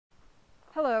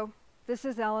Hello, this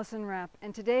is Allison Rapp,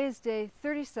 and today is day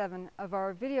 37 of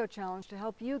our video challenge to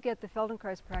help you get the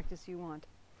Feldenkrais practice you want.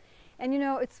 And you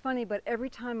know, it's funny, but every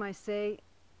time I say,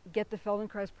 get the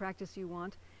Feldenkrais practice you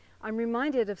want, I'm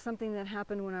reminded of something that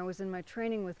happened when I was in my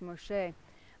training with Moshe.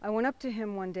 I went up to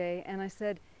him one day and I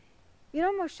said, you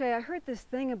know, Moshe, I heard this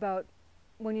thing about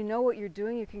when you know what you're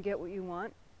doing, you can get what you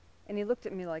want. And he looked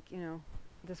at me like, you know,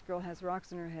 this girl has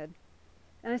rocks in her head.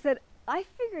 And I said, I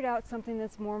figured out something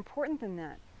that's more important than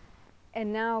that.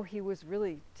 And now he was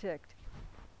really ticked.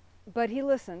 But he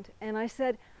listened, and I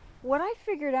said, what I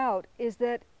figured out is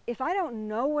that if I don't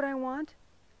know what I want,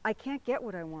 I can't get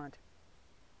what I want,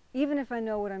 even if I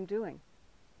know what I'm doing.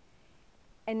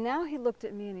 And now he looked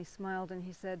at me and he smiled and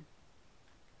he said,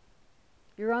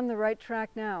 you're on the right track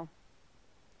now.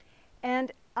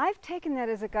 And I've taken that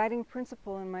as a guiding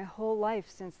principle in my whole life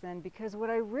since then, because what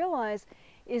I realize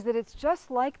is that it's just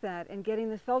like that in getting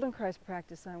the Feldenkrais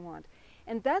practice I want.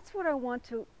 And that's what I want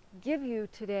to give you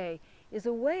today, is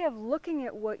a way of looking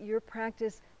at what your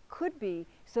practice could be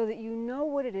so that you know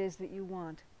what it is that you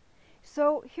want.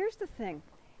 So here's the thing.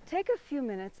 Take a few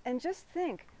minutes and just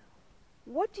think,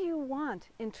 what do you want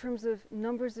in terms of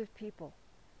numbers of people?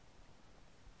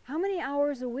 How many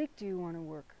hours a week do you want to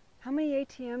work? How many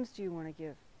ATMs do you want to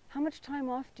give? How much time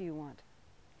off do you want?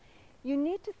 You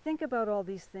need to think about all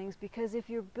these things, because if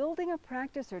you're building a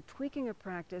practice or tweaking a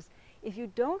practice, if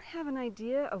you don't have an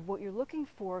idea of what you're looking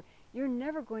for, you're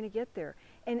never going to get there.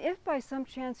 And if by some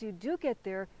chance you do get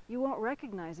there, you won't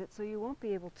recognize it, so you won't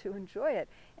be able to enjoy it.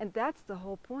 And that's the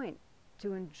whole point,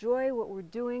 to enjoy what we're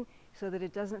doing so that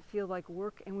it doesn't feel like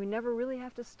work, and we never really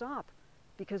have to stop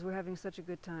because we're having such a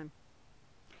good time.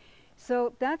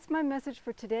 So that's my message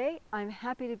for today. I'm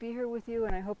happy to be here with you,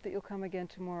 and I hope that you'll come again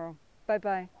tomorrow.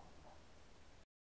 Bye-bye.